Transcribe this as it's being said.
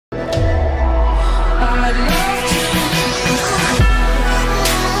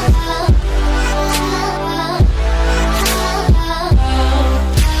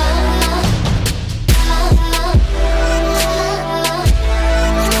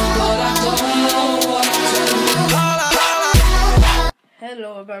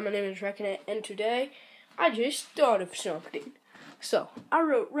everybody, my name is Reckonet, and today I just thought of something. So, I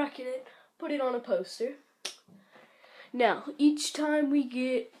wrote Reckonet, put it on a poster. Now, each time we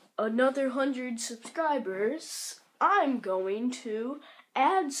get another 100 subscribers, I'm going to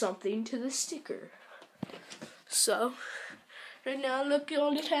add something to the sticker. So, right now, look,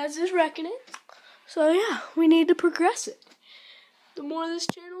 all it has is Reckonet. So yeah, we need to progress it. The more this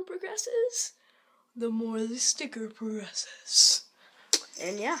channel progresses, the more the sticker progresses.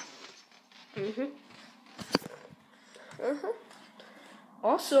 And yeah.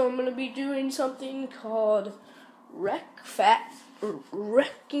 Also, I'm gonna be doing something called Rec Facts.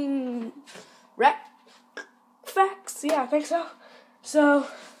 Yeah, I think so. So,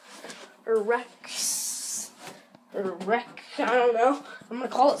 I don't know. I'm gonna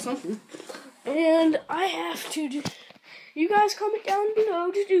call it something. And I have to do. You guys comment down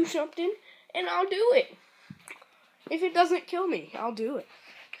below to do something, and I'll do it. If it doesn't kill me, I'll do it.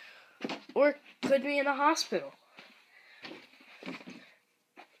 Or put me in a hospital.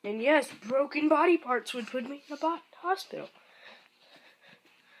 And yes, broken body parts would put me in a hospital.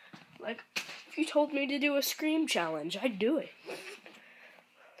 Like, if you told me to do a scream challenge, I'd do it.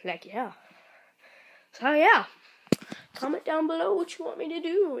 Like, yeah. So, yeah. Comment down below what you want me to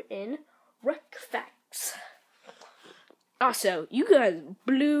do in Rec Facts. Also, you guys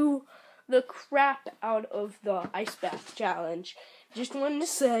blew the crap out of the ice bath challenge. Just wanted to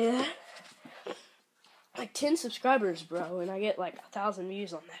say that. Like 10 subscribers, bro, and I get like 1,000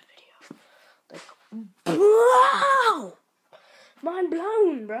 views on that video. Like, wow! Mind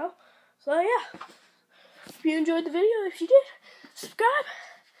blown, bro. So yeah, if you enjoyed the video, if you did, subscribe.